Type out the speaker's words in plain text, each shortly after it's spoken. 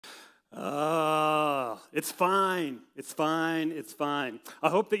It's fine. It's fine. It's fine. I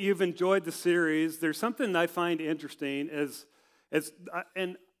hope that you've enjoyed the series. There's something I find interesting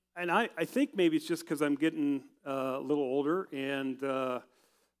and I think maybe it's just because I'm getting a little older,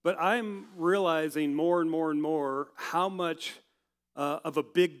 but I'm realizing more and more and more how much of a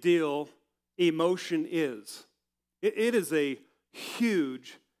big deal emotion is. It is a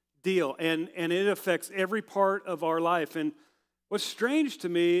huge deal, and it affects every part of our life. And what's strange to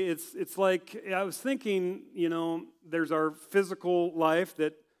me, it's like I was thinking, there's our physical life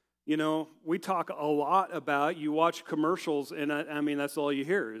that, we talk a lot about. You watch commercials, and I mean, that's all you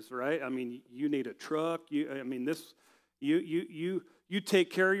hear is, right? I mean, you need a truck. You take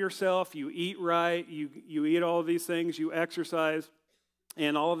care of yourself. You eat right. You eat all of these things. You exercise,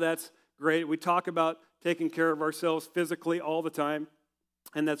 and all of that's great. We talk about taking care of ourselves physically all the time,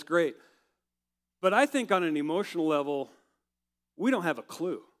 and that's great. But I think on an emotional level, we don't have a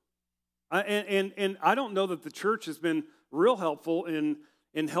clue. And I don't know that the church has been real helpful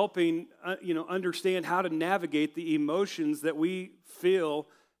in helping understand how to navigate the emotions that we feel,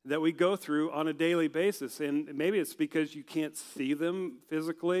 that we go through on a daily basis. And maybe it's because you can't see them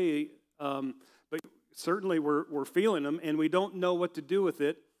physically, but certainly we're feeling them, and we don't know what to do with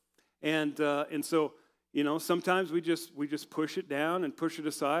it. And so sometimes we just push it down and push it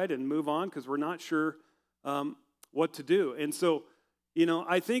aside and move on because we're not sure what to do. And so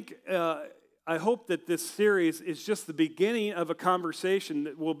I think. I hope that this series is just the beginning of a conversation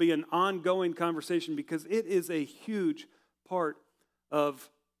that will be an ongoing conversation, because it is a huge part of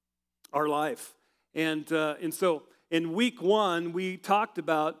our life. And so in week 1, we talked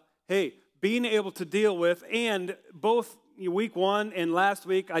about, being able to deal with, and both week 1 and last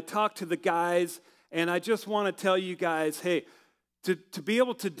week, I talked to the guys, and I just want to tell you guys, to be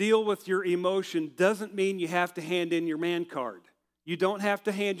able to deal with your emotion doesn't mean you have to hand in your man card. You don't have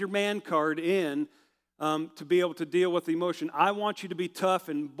to hand your man card in to be able to deal with emotion. I want you to be tough,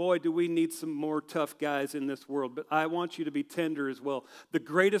 and boy, do we need some more tough guys in this world. But I want you to be tender as well. The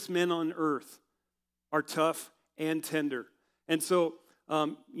greatest men on earth are tough and tender. And so,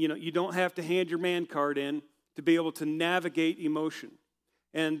 you don't have to hand your man card in to be able to navigate emotion.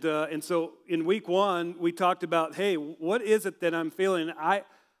 And so in week 1, we talked about, what is it that I'm feeling?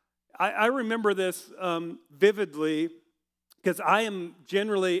 I remember this vividly, because I am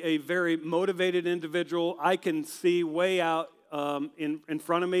generally a very motivated individual. I can see way out in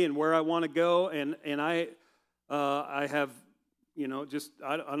front of me and where I want to go, and I have,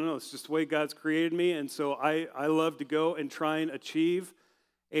 I don't know, it's just the way God's created me, and so I love to go and try and achieve.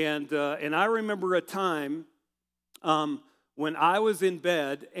 And I remember a time when I was in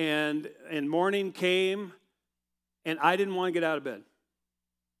bed and morning came, and I didn't want to get out of bed.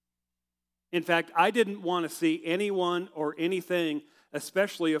 In fact, I didn't want to see anyone or anything,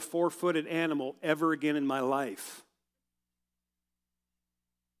 especially a 4-footed animal, ever again in my life.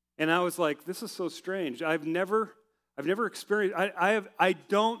 And I was like, this is so strange. I've never experienced, I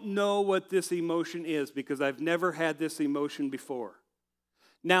don't know what this emotion is, because I've never had this emotion before.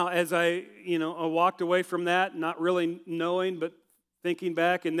 Now, as I walked away from that, not really knowing, but thinking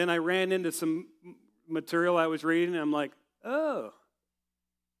back, and then I ran into some material I was reading, and I'm like, oh,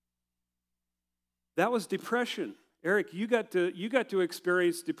 that was depression. Eric, you got to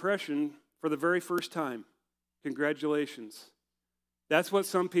experience depression for the very first time. Congratulations. That's what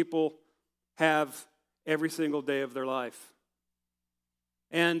some people have every single day of their life.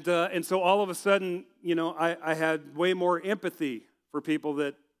 And so all of a sudden, I had way more empathy for people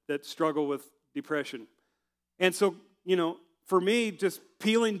that struggle with depression. And so, for me, just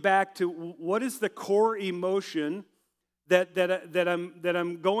peeling back to what is the core emotion that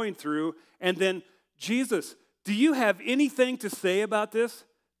I'm going through, and then, Jesus, do you have anything to say about this?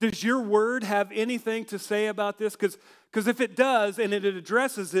 Does your word have anything to say about this? Because if it does and it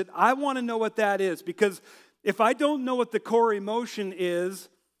addresses it, I want to know what that is. Because if I don't know what the core emotion is,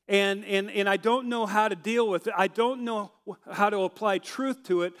 and I don't know how to deal with it, I don't know how to apply truth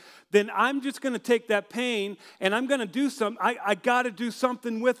to it, then I'm just going to take that pain and I'm going to do something. I got to do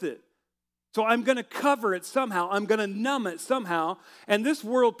something with it. So I'm going to cover it somehow. I'm going to numb it somehow. And this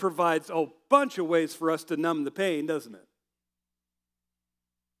world provides a bunch of ways for us to numb the pain, doesn't it?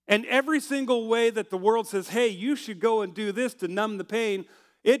 And every single way that the world says, you should go and do this to numb the pain,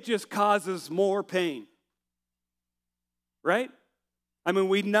 it just causes more pain. Right? I mean,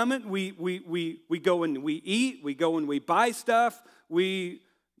 we numb it. We go and we eat. We go and we buy stuff. We,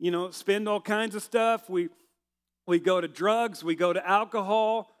 spend all kinds of stuff. We go to drugs. We go to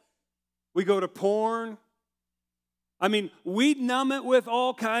alcohol. We go to porn. I mean, we numb it with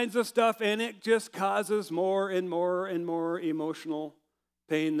all kinds of stuff, and it just causes more and more and more emotional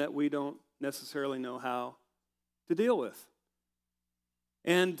pain that we don't necessarily know how to deal with.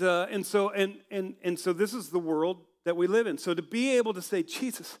 And so this is the world that we live in. So to be able to say,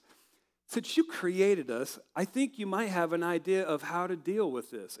 Jesus, since you created us, I think you might have an idea of how to deal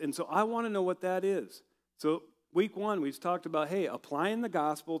with this. And so I want to know what that is. So week 1, we talked about, hey, applying the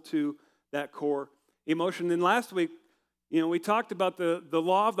gospel to that core emotion. Then last week, we talked about the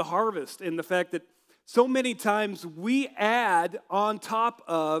law of the harvest and the fact that so many times we add on top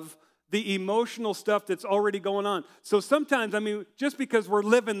of the emotional stuff that's already going on. So sometimes, just because we're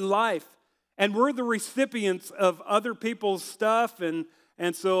living life and we're the recipients of other people's stuff, and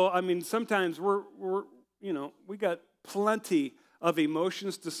so, sometimes we got plenty of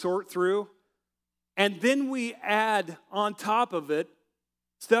emotions to sort through, and then we add on top of it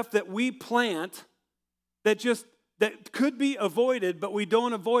stuff that we plant that could be avoided, but we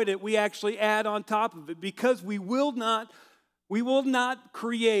don't avoid it. We actually add on top of it because we will not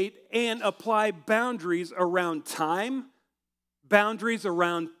create and apply boundaries around time, boundaries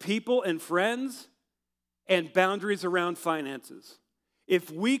around people and friends, and boundaries around finances. If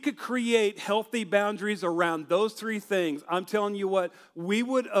we could create healthy boundaries around those 3 things, I'm telling you what, we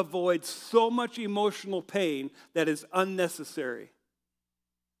would avoid so much emotional pain that is unnecessary.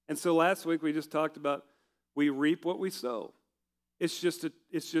 And so last week we just talked about we reap what we sow. It's just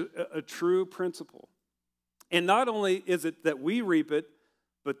a true principle. And not only is it that we reap it,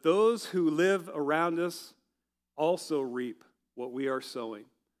 but those who live around us also reap what we are sowing.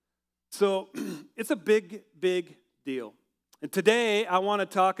 So it's a big, big deal. And today I want to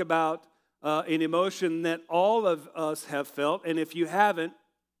talk about an emotion that all of us have felt. And if you haven't,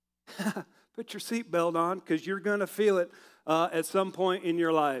 put your seatbelt on because you're going to feel it at some point in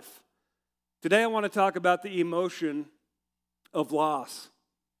your life. Today I want to talk about the emotion of loss.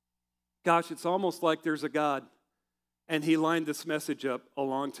 Gosh, it's almost like there's a God, and he lined this message up a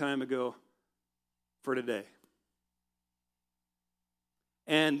long time ago for today.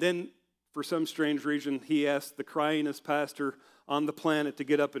 And then, for some strange reason, he asked the cryingest pastor on the planet to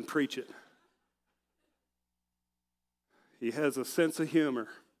get up and preach it. He has a sense of humor.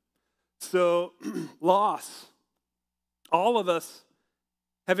 So, loss. All of us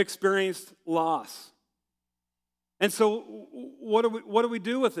have experienced loss. And so, what do we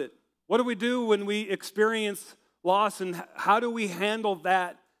do with it? What do we do when we experience loss, and how do we handle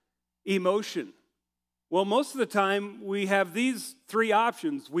that emotion? Well, most of the time, we have these 3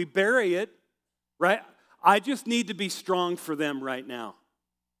 options. We bury it, right? I just need to be strong for them right now.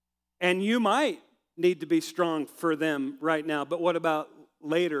 And you might need to be strong for them right now, but what about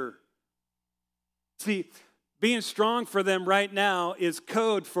later? See, being strong for them right now is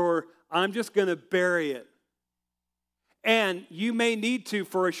code for I'm just going to bury it. And you may need to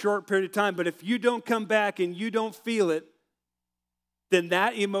for a short period of time, but if you don't come back and you don't feel it, then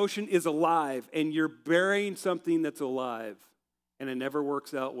that emotion is alive, and you're burying something that's alive. And it never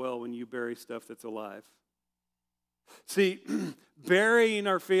works out well when you bury stuff that's alive. See, burying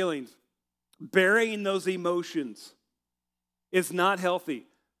our feelings, burying those emotions is not healthy.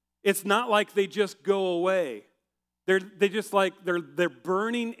 It's not like they just go away. They're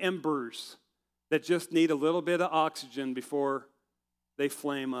burning embers that just need a little bit of oxygen before they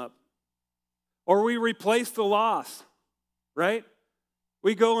flame up. Or we replace the loss, right?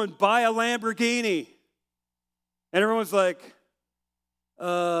 We go and buy a Lamborghini. And everyone's like,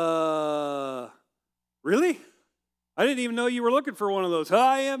 really? I didn't even know you were looking for one of those.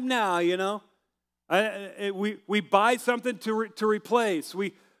 I am now, We buy something to replace.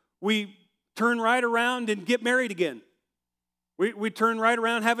 We turn right around and get married again. We turn right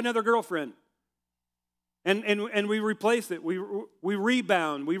around, have another girlfriend. And we replace it. We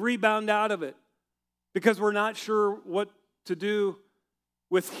rebound. We rebound out of it because we're not sure what to do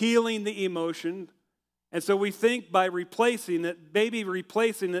with healing the emotion. And so we think by replacing it, maybe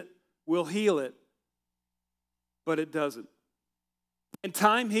replacing it will heal it. But it doesn't. And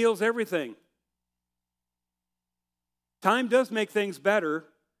time heals everything. Time does make things better.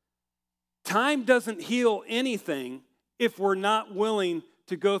 Time doesn't heal anything if we're not willing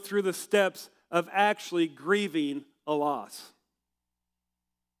to go through the steps of actually grieving a loss.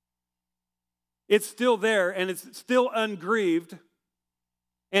 It's still there and it's still ungrieved.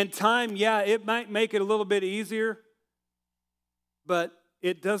 And time, it might make it a little bit easier, but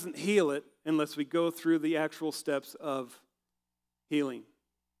it doesn't heal it unless we go through the actual steps of healing.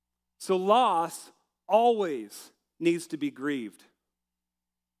 So loss always needs to be grieved.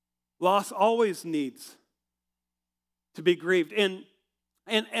 Loss always needs to be grieved. And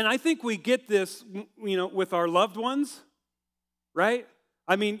I think we get this, with our loved ones, right?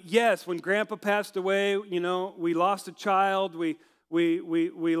 Yes, when Grandpa passed away, we lost a child, we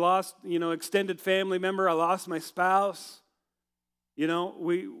we lost, extended family member. I lost my spouse.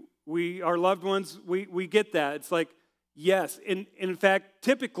 Our loved ones, we get that. It's like, yes. In fact,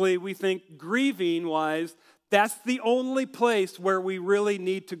 typically we think grieving-wise, that's the only place where we really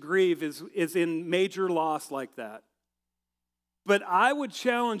need to grieve is in major loss like that. But I would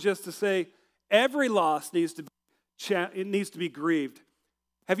challenge us to say every loss needs to be grieved.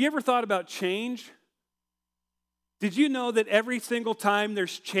 Have you ever thought about change? Did you know that every single time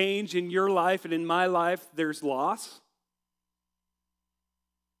there's change in your life and in my life, there's loss?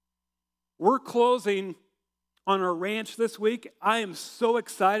 We're closing on our ranch this week. I am so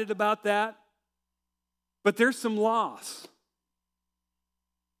excited about that. But there's some loss.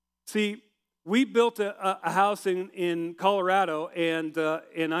 See, we built a house in Colorado, and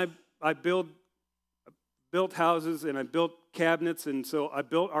I built houses and I built cabinets, and so I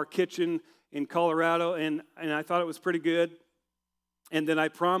built our kitchen in Colorado, and I thought it was pretty good. And then I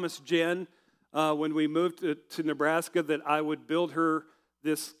promised Jen when we moved to Nebraska that I would build her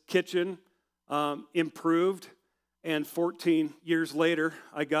this kitchen, improved, and 14 years later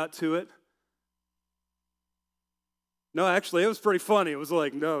I got to it. No, actually, it was pretty funny. It was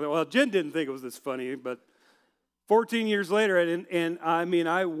like, Jen didn't think it was this funny, but 14 years later, and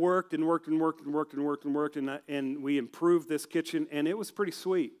I worked and we improved this kitchen, and it was pretty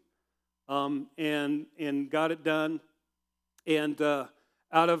sweet, and got it done. And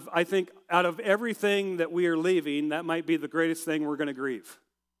out of everything that we are leaving, that might be the greatest thing we're going to grieve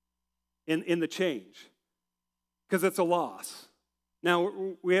in the change, because it's a loss. Now,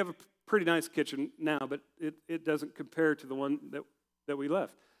 we have a pretty nice kitchen now, but it doesn't compare to the one that we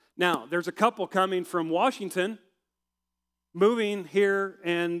left. Now, there's a couple coming from Washington, moving here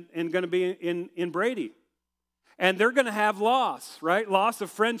and going to be in Brady. And they're going to have loss, right? Loss of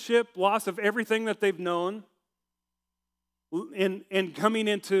friendship, loss of everything that they've known, and coming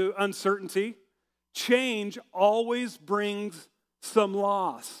into uncertainty. Change always brings some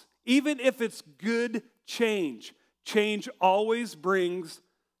loss. Even if it's good change, change always brings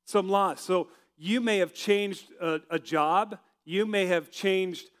some loss. So you may have changed a job. You may have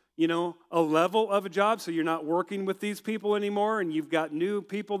changed, a level of a job. So you're not working with these people anymore, and you've got new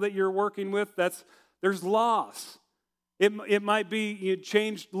people that you're working with. There's loss. It might be you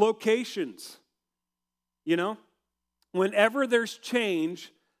changed locations. Whenever there's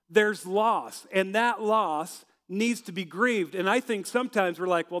change, there's loss, and that loss needs to be grieved. And I think sometimes we're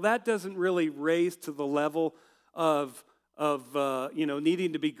like, well, that doesn't really raise to the level of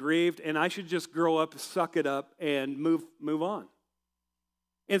needing to be grieved, and I should just grow up, suck it up, and move on.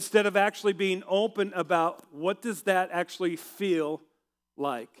 Instead of actually being open about what does that actually feel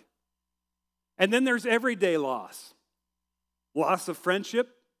like. And then there's everyday loss. Loss of friendship.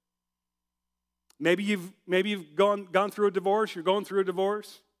 Maybe you've gone through a divorce, you're going through a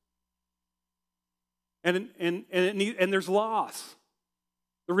divorce. And there's loss.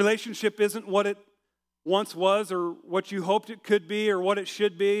 The relationship isn't what it once was or what you hoped it could be or what it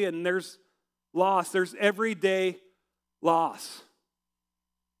should be, and there's loss. There's everyday loss.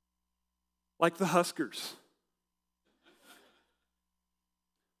 Like the Huskers.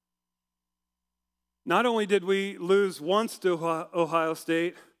 Not only did we lose once to Ohio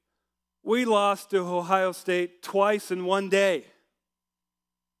State, we lost to Ohio State twice in one day.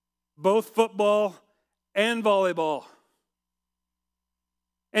 Both football and volleyball.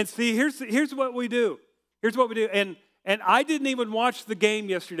 And see, here's what we do. Here's what we do. And I didn't even watch the game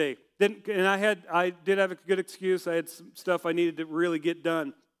yesterday. And I did have a good excuse. I had some stuff I needed to really get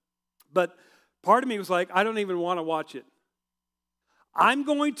done. But part of me was like, I don't even want to watch it. I'm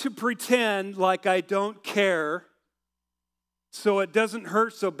going to pretend like I don't care so it doesn't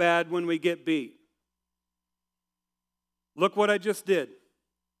hurt so bad when we get beat. Look what I just did.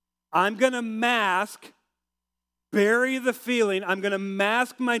 I'm going to bury the feeling. I'm going to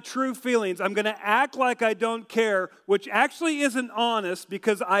mask my true feelings. I'm going to act like I don't care, which actually isn't honest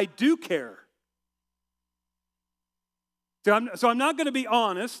because I do care. So I'm not going to be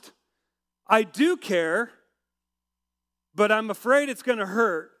honest. I do care, but I'm afraid it's going to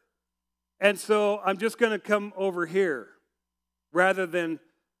hurt. And so I'm just going to come over here rather than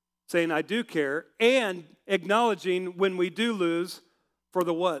saying I do care and acknowledging when we do lose for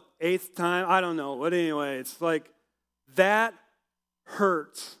the 8th time? I don't know. But anyway, it's like that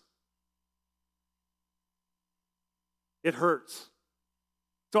hurts. It hurts.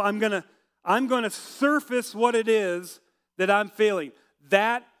 So I'm going to surface what it is that I'm feeling.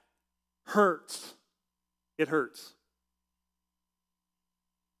 That hurts. It hurts.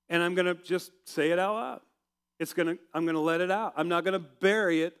 And I'm going to just say it out loud. I'm going to let it out. I'm not going to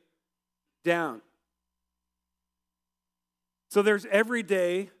bury it down. So there's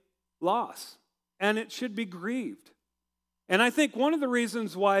everyday loss, and it should be grieved. And I think one of the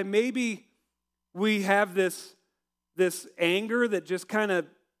reasons why maybe we have this anger that just kind of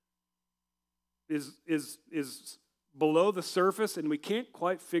is below the surface, and we can't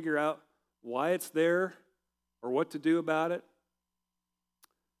quite figure out why it's there or what to do about it.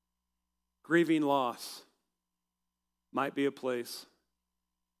 Grieving loss might be a place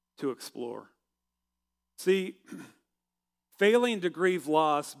to explore. See, failing to grieve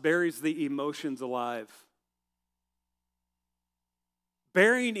loss buries the emotions alive.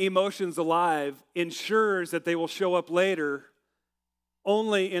 Burying emotions alive ensures that they will show up later,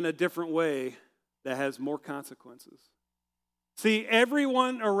 only in a different way that has more consequences. See,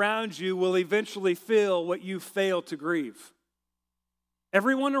 everyone around you will eventually feel what you fail to grieve.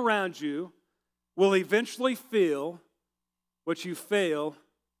 Everyone around you will eventually feel what you fail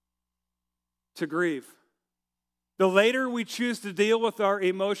to grieve. The later we choose to deal with our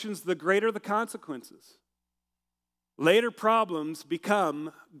emotions, the greater the consequences. Later problems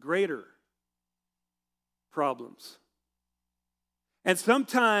become greater problems. And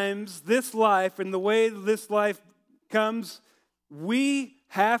sometimes this life and the way this life comes, we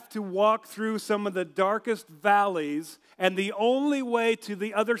have to walk through some of the darkest valleys, and the only way to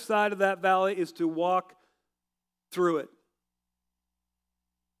the other side of that valley is to walk through it.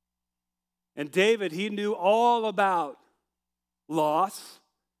 And David, he knew all about loss.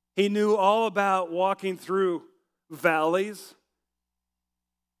 He knew all about walking through valleys.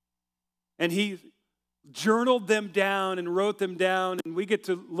 And he journaled them down and wrote them down. And we get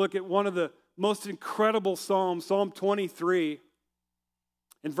to look at one of the most incredible Psalms, Psalm 23,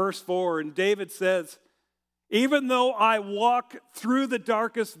 in verse 4. And David says, "Even though I walk through the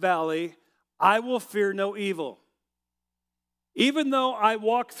darkest valley, I will fear no evil." Even though I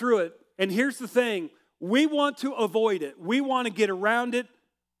walk through it, and here's the thing, we want to avoid it. We want to get around it.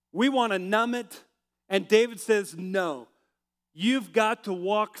 We want to numb it. And David says, no, you've got to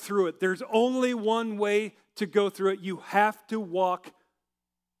walk through it. There's only one way to go through it. You have to walk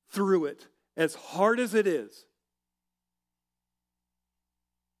through it, as hard as it is.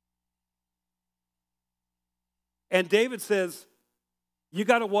 And David says, you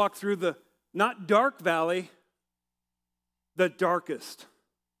got to walk through the not dark valley, the darkest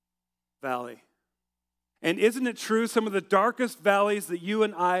valley. And isn't it true, some of the darkest valleys that you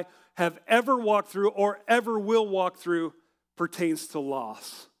and I have ever walked through or ever will walk through pertains to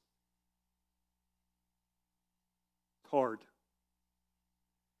loss? It's hard.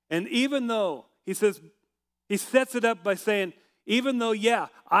 And even though, he says, he sets it up by saying, even though, yeah,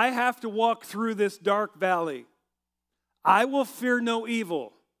 I have to walk through this dark valley, I will fear no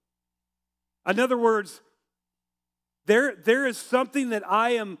evil. In other words, there is something that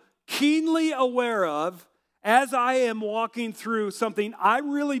I am keenly aware of as I am walking through something I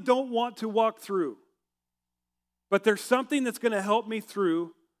really don't want to walk through. But there's something that's going to help me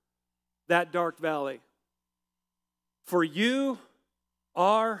through that dark valley. For you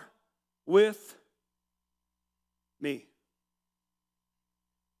are with me.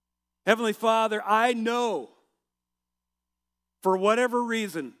 Heavenly Father, I know for whatever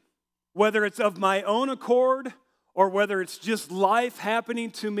reason, whether it's of my own accord or whether it's just life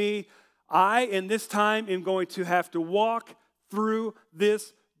happening to me, I, in this time, am going to have to walk through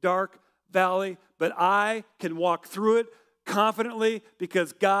this dark valley, but I can walk through it confidently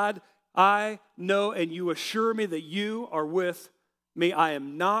because, God, I know and you assure me that you are with me. I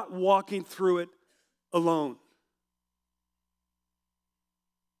am not walking through it alone.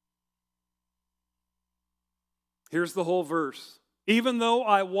 Here's the whole verse. Even though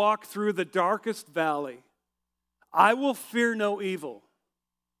I walk through the darkest valley, I will fear no evil,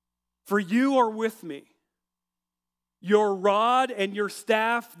 for you are with me. Your rod and your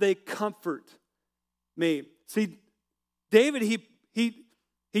staff, they comfort me. See, David, he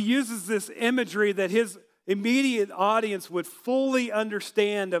uses this imagery that his immediate audience would fully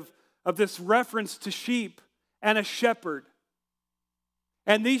understand of this reference to sheep and a shepherd.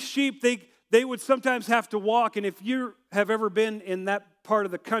 And these sheep, they would sometimes have to walk, and if you have ever been in that part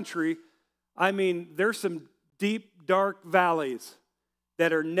of the country, I mean, there's some deep, dark valleys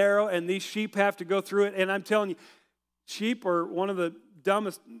that are narrow, and these sheep have to go through it. And I'm telling you, sheep are one of the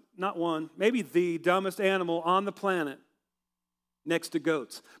dumbest, not one, maybe the dumbest animal on the planet next to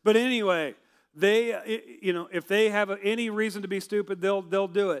goats. But anyway, they, if they have any reason to be stupid, they'll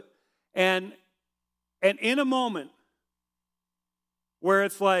do it. And in a moment where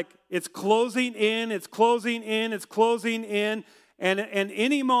it's like it's closing in, it's closing in, it's closing in, and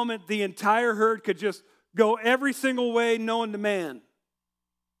any moment the entire herd could just go every single way known to man.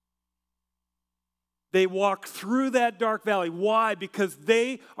 They walk through that dark valley. Why? Because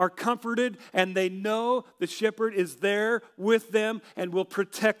they are comforted and they know the shepherd is there with them and will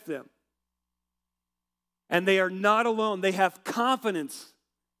protect them. And they are not alone. They have confidence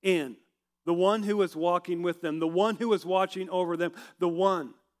in the one who is walking with them, the one who is watching over them, the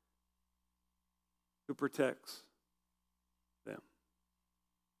one who protects them.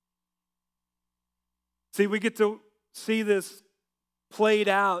 See, we get to see this played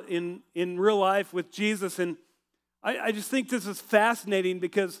out in real life with Jesus, and I just think this is fascinating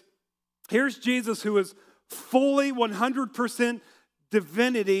because here's Jesus who is fully 100%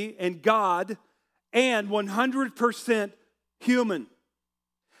 divinity and God and 100% human.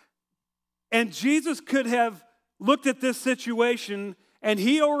 And Jesus could have looked at this situation and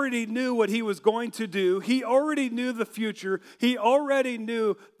he already knew what he was going to do. He already knew the future. He already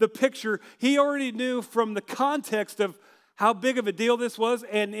knew the picture. He already knew from the context of how big of a deal this was.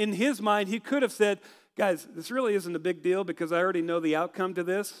 And in his mind, he could have said, guys, this really isn't a big deal because I already know the outcome to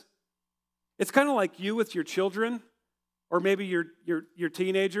this. It's kind of like you with your children, or maybe your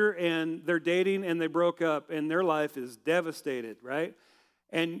teenager and they're dating and they broke up and their life is devastated, right?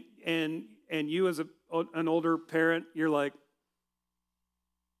 And you as an older parent, you're like,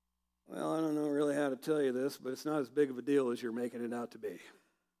 well, I don't know really how to tell you this, but it's not as big of a deal as you're making it out to be.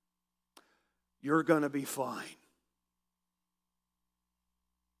 You're going to be fine.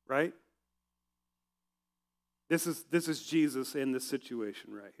 Right? This is Jesus in this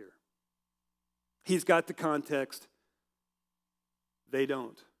situation right here. He's got the context. They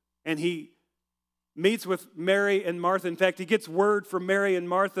don't. And he meets with Mary and Martha. In fact, he gets word from Mary and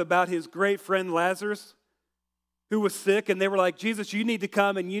Martha about his great friend Lazarus, who was sick. And they were like, Jesus, you need to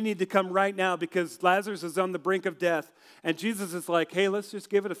come, and you need to come right now because Lazarus is on the brink of death. And Jesus is like, hey, let's just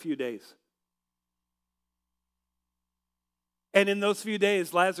give it a few days. And in those few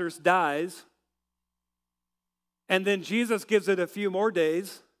days, Lazarus dies. And then Jesus gives it a few more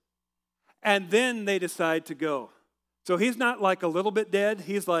days. And then they decide to go. So he's not like a little bit dead.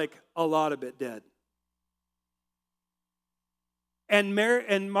 He's like a lot of bit dead. And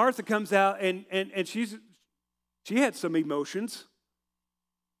Martha comes out, and she had some emotions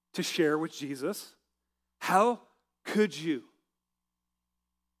to share with Jesus. How could you?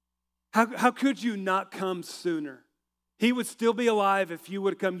 How could you not come sooner? He would still be alive if you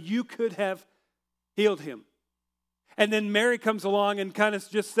would have come. You could have healed him. And then Mary comes along and kind of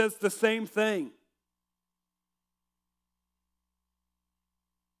just says the same thing.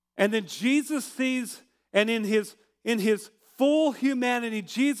 And then Jesus sees, and in his full humanity,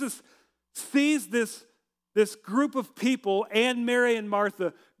 Jesus sees this group of people and Mary and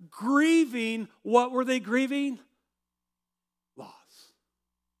Martha grieving. What were they grieving? Loss.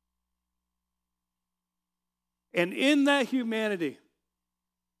 And in that humanity,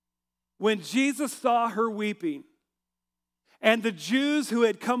 when Jesus saw her weeping, and the Jews who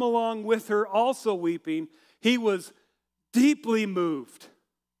had come along with her also weeping, he was deeply moved.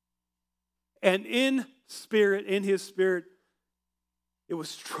 And in his spirit, it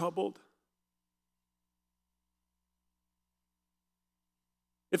was troubled.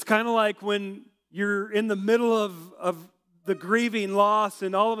 It's kind of like when you're in the middle of the grieving loss,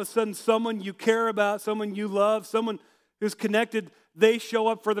 and all of a sudden someone you care about, someone you love, someone who's connected, they show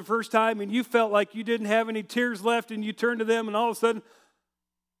up for the first time, and you felt like you didn't have any tears left, and you turn to them, and all of a sudden,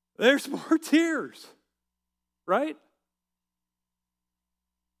 there's more tears, right?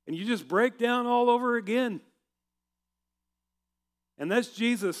 And you just break down all over again. And that's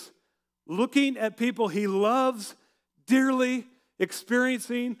Jesus looking at people he loves dearly,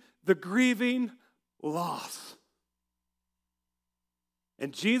 experiencing the grieving loss.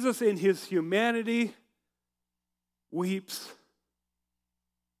 And Jesus in his humanity weeps.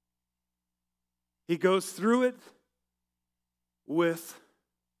 He goes through it with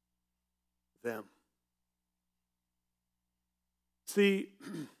them. See,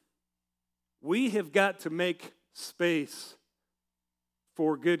 we have got to make space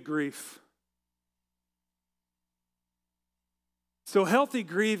for good grief. So healthy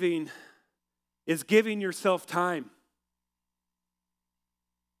grieving is giving yourself time.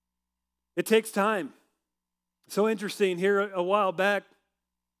 It takes time. So interesting, here a while back,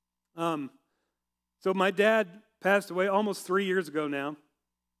 so my dad passed away almost 3 years ago now,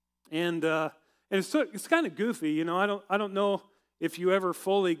 and it's kind of goofy, you know. I don't know if you ever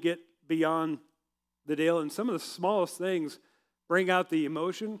fully get beyond the deal, and some of the smallest things bring out the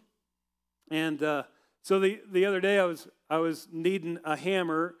emotion. And so the other day I was needing a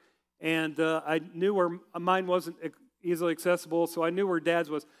hammer, and I knew where mine wasn't easily accessible, so I knew where Dad's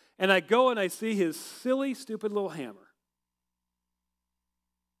was. And I go and I see his silly, stupid little hammer.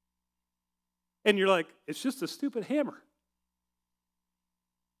 And you're like, it's just a stupid hammer.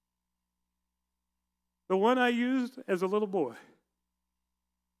 The one I used as a little boy,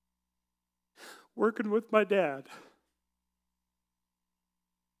 working with my dad.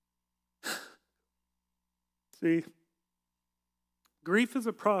 See, grief is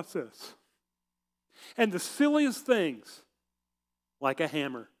a process. And the silliest things, like a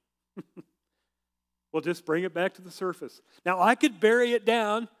hammer, will just bring it back to the surface. Now, I could bury it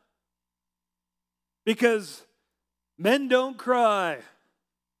down because men don't cry.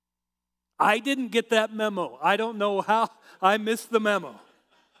 I didn't get that memo. I don't know how I missed the memo.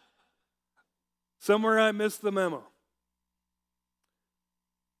 Somewhere I missed the memo.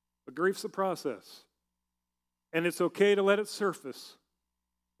 But grief's a process. And it's okay to let it surface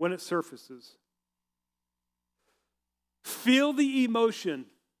when it surfaces. Feel the emotion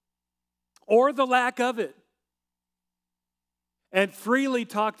or the lack of it and freely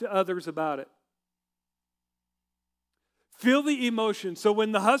talk to others about it. Feel the emotion. So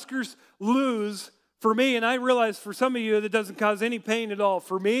when the Huskers lose, for me, and I realize for some of you that doesn't cause any pain at all,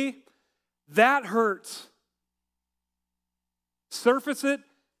 for me, that hurts. Surface it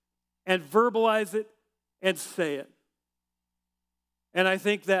and verbalize it and say it. And I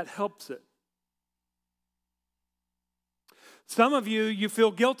think that helps it. Some of you, you feel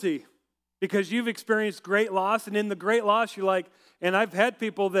guilty because you've experienced great loss, and in the great loss, you're like, and I've had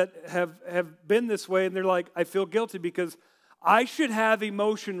people that have been this way, and they're like, I feel guilty because I should have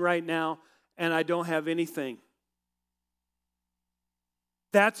emotion right now, and I don't have anything.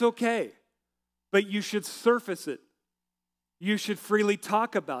 That's okay, but you should surface it. You should freely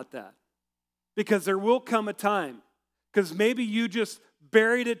talk about that. Because there will come a time, because maybe you just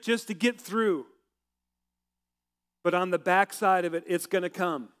buried it just to get through. But on the backside of it, it's going to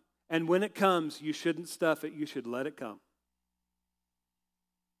come. And when it comes, you shouldn't stuff it. You should let it come.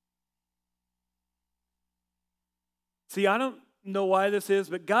 See, I don't know why this is,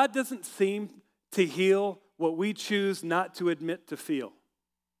 but God doesn't seem to heal what we choose not to admit to feel.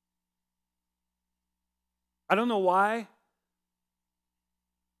 I don't know why.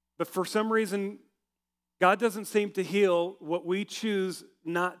 But for some reason, God doesn't seem to heal what we choose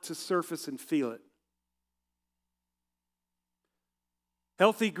not to surface and feel it.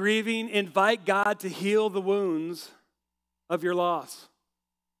 Healthy grieving, invite God to heal the wounds of your loss.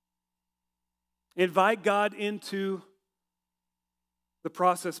 Invite God into the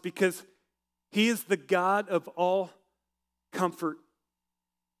process because He is the God of all comfort.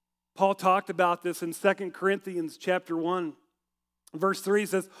 Paul talked about this in 2 Corinthians chapter 1. Verse 3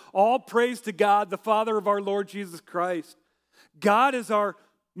 says, all praise to God, the Father of our Lord Jesus Christ. God is our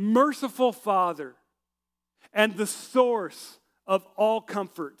merciful Father and the source of all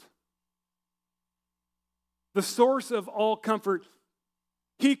comfort. The source of all comfort.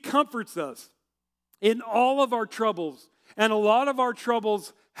 He comforts us in all of our troubles. And a lot of our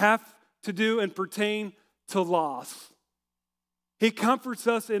troubles have to do and pertain to loss. He comforts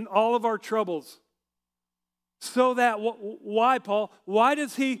us in all of our troubles. So that, why, Paul? Why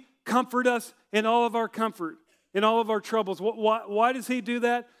does He comfort us in all of our comfort, in all of our troubles? Why does He do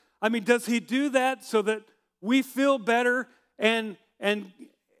that? I mean, does He do that so that we feel better and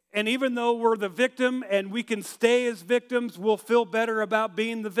even though we're the victim and we can stay as victims, we'll feel better about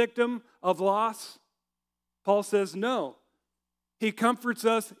being the victim of loss? Paul says no. He comforts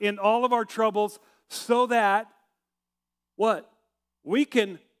us in all of our troubles so that, what? We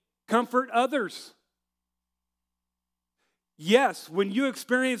can comfort others. Yes, when you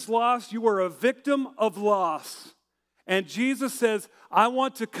experience loss, you are a victim of loss. And Jesus says, I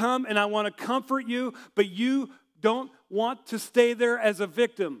want to come and I want to comfort you, but you don't want to stay there as a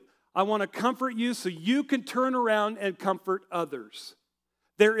victim. I want to comfort you so you can turn around and comfort others.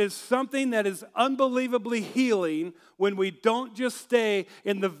 There is something that is unbelievably healing when we don't just stay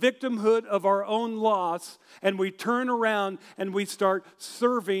in the victimhood of our own loss and we turn around and we start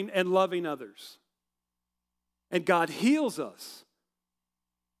serving and loving others. And God heals us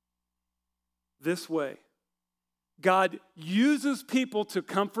this way. God uses people to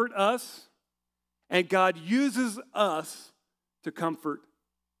comfort us, and God uses us to comfort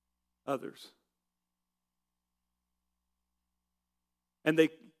others. And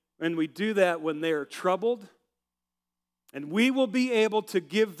we do that when they are troubled, and we will be able to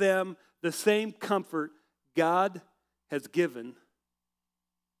give them the same comfort God has given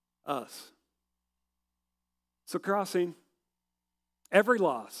us. So, Crossing, every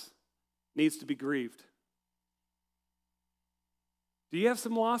loss needs to be grieved. Do you have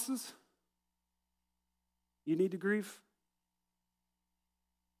some losses you need to grieve?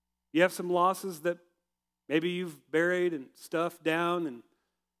 You have some losses that maybe you've buried and stuffed down, and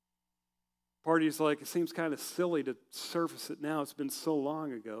part of you's like, it seems kind of silly to surface it now. It's been so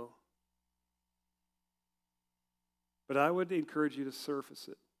long ago. But I would encourage you to surface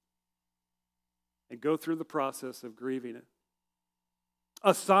it and go through the process of grieving it.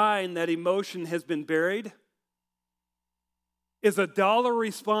 A sign that emotion has been buried is a dollar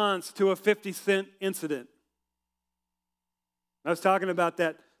response to a 50-cent incident. I was talking about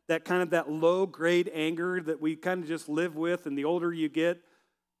that kind of that low-grade anger that we kind of just live with, and the older you get,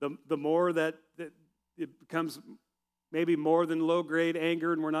 the more that it becomes maybe more than low-grade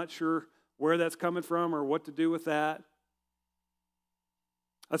anger, and we're not sure where that's coming from or what to do with that.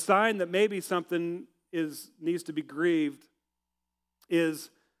 A sign that maybe something needs to be grieved is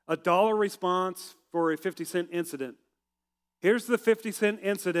a dollar response for a 50-cent incident. Here's the 50-cent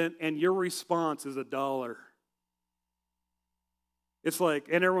incident, and your response is $1. It's like,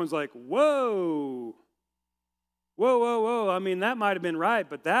 and everyone's like, whoa, whoa, whoa, whoa. I mean, that might have been right,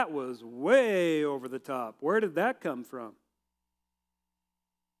 but that was way over the top. Where did that come from?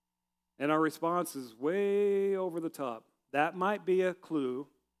 And our response is way over the top. That might be a clue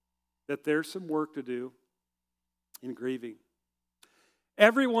that there's some work to do in grieving.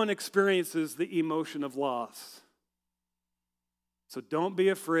 Everyone experiences the emotion of loss. So don't be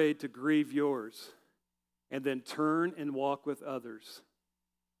afraid to grieve yours and then turn and walk with others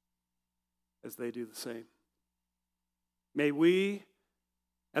as they do the same. May we,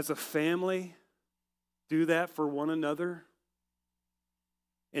 as a family, do that for one another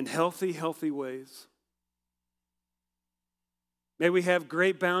in healthy, healthy ways. May we have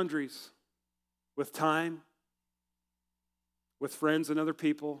great boundaries with time, with friends and other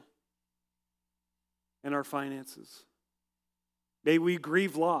people, and our finances. May we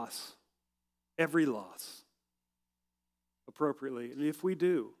grieve loss, every loss, appropriately. And if we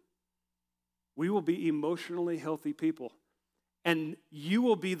do, we will be emotionally healthy people. And you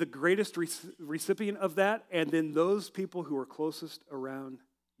will be the greatest recipient of that, and then those people who are closest around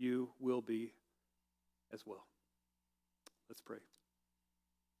you will be as well. Let's pray.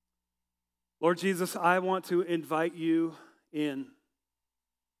 Lord Jesus, I want to invite you in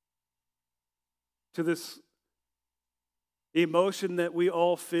to this emotion that we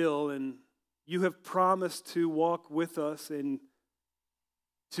all feel, and you have promised to walk with us and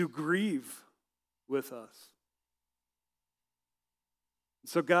to grieve with us.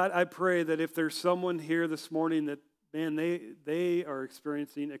 So God, I pray that if there's someone here this morning that, man, they are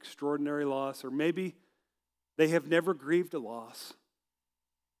experiencing extraordinary loss, or maybe they have never grieved a loss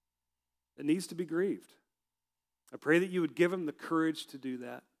that needs to be grieved, I pray that you would give them the courage to do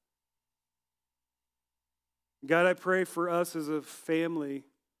that. God, I pray for us as a family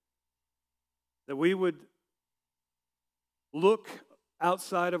that we would look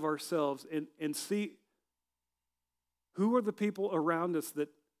outside of ourselves and see who are the people around us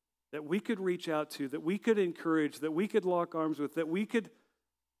that we could reach out to, that we could encourage, that we could lock arms with, that we could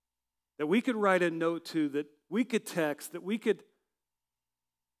write a note to, that we could text, that we could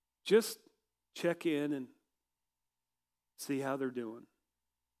just check in and see how they're doing.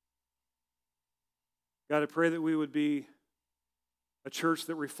 God, I pray that we would be a church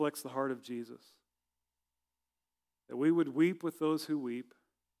that reflects the heart of Jesus. That we would weep with those who weep,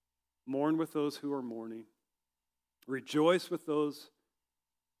 mourn with those who are mourning, rejoice with those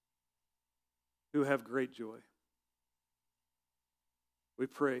who have great joy. We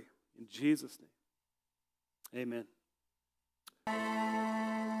pray in Jesus' name. Amen.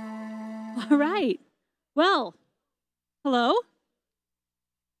 All right. Well, hello?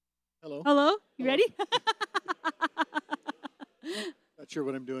 Hello. Hello? You ready? Not sure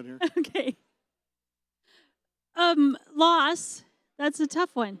what I'm doing here. Okay. Loss, that's a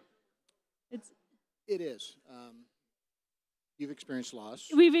tough one. It is. You've experienced loss.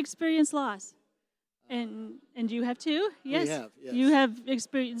 We've experienced loss. And you have too? Yes. We have, yes. You have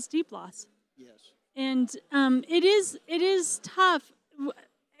experienced deep loss. Yes. And it is tough.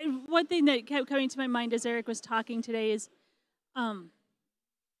 One thing that kept coming to my mind as Eric was talking today is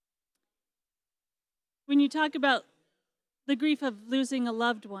when you talk about the grief of losing a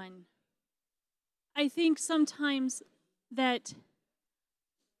loved one, I think sometimes that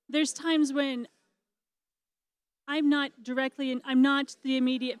there's times when I'm not the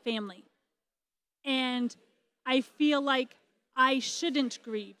immediate family. And I feel like I shouldn't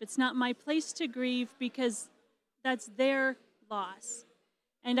grieve. It's not my place to grieve because that's their loss.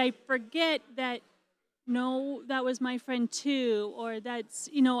 And I forget that, no, that was my friend too, or that's,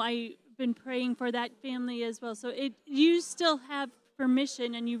 I've been praying for that family as well. So you still have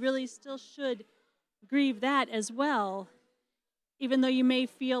permission, and you really still should grieve that as well, even though you may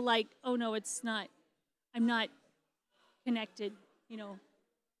feel like, oh no, I'm not connected, to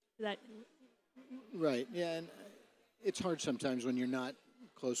that Right. Yeah, and it's hard sometimes when you're not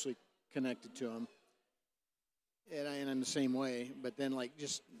closely connected to them. And I'm the same way. But then, like,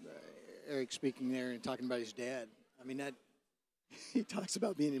 just Eric speaking there and talking about his dad. I mean, that he talks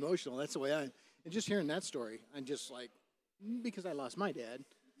about being emotional. That's the way and just hearing that story, I'm just like, because I lost my dad.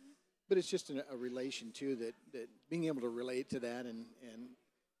 But it's just a relation too that being able to relate to that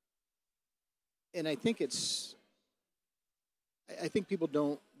and I think I think people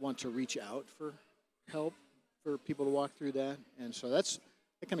don't want to reach out for help for people to walk through that, and so that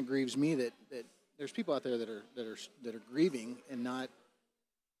kind of grieves me that there's people out there that are grieving and not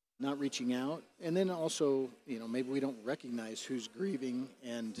reaching out, and then also maybe we don't recognize who's grieving,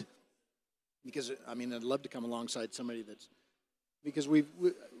 and because I mean I'd love to come alongside somebody because we've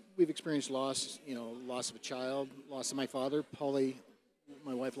experienced loss, loss of a child, loss of my father. Polly,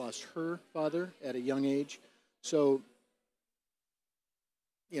 my wife, lost her father at a young age. So,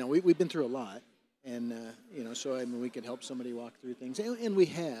 we've been through a lot. And, so I mean, we could help somebody walk through things. And we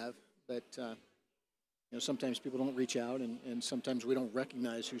have, but, sometimes people don't reach out and sometimes we don't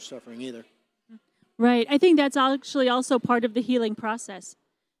recognize who's suffering either. Right. I think that's actually also part of the healing process,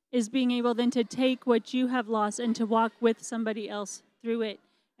 is being able then to take what you have lost and to walk with somebody else through it.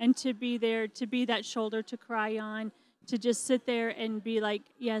 And to be there, to be that shoulder to cry on, to just sit there and be like,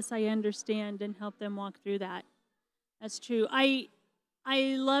 yes, I understand, and help them walk through that. That's true. I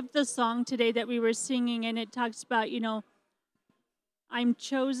loved the song today that we were singing, and it talks about, I'm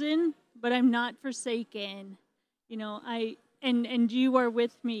chosen, but I'm not forsaken. And you are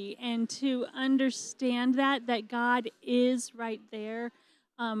with me. And to understand that God is right there.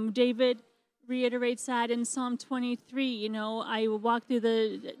 David reiterates that in Psalm 23, I will walk through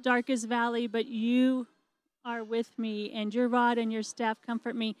the darkest valley, but you are with me, and your rod and your staff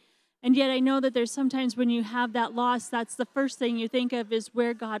comfort me. And yet I know that there's sometimes when you have that loss, that's the first thing you think of is,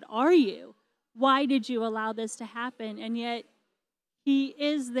 where, God, are you? Why did you allow this to happen? And yet he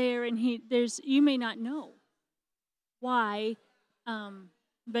is there, and you may not know why,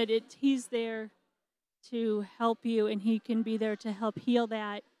 but he's there to help you, and he can be there to help heal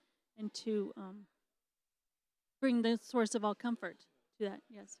that and to bring the source of all comfort to that.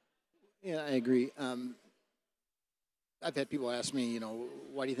 Yes. Yeah, I agree. I've had people ask me,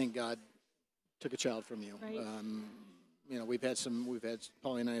 why do you think God took a child from you? Right.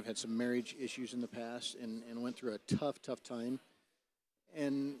 Polly and I have had some marriage issues in the past and went through a tough time.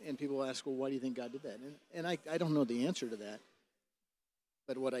 And people ask, well, why do you think God did that? And I don't know the answer to that.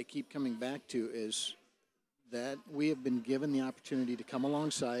 But what I keep coming back to is that we have been given the opportunity to come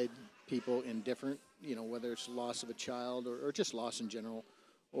alongside people in different, whether it's loss of a child or just loss in general,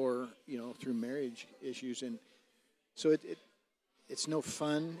 or, through marriage issues. And so it's no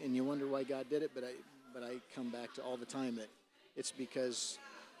fun, and you wonder why God did it, but I come back to all the time that it's because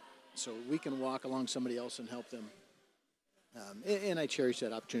so we can walk along somebody else and help them. And I cherish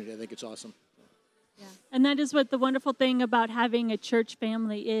that opportunity. I think it's awesome. Yeah. And that is what the wonderful thing about having a church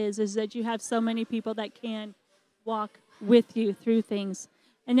family is that you have so many people that can walk with you through things.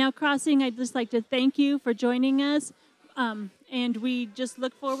 And now, Crossing, I'd just like to thank you for joining us. And we just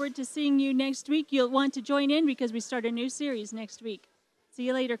look forward to seeing you next week. You'll want to join in because we start a new series next week. See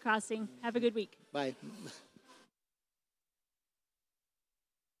you later, Crossing. Have a good week. Bye.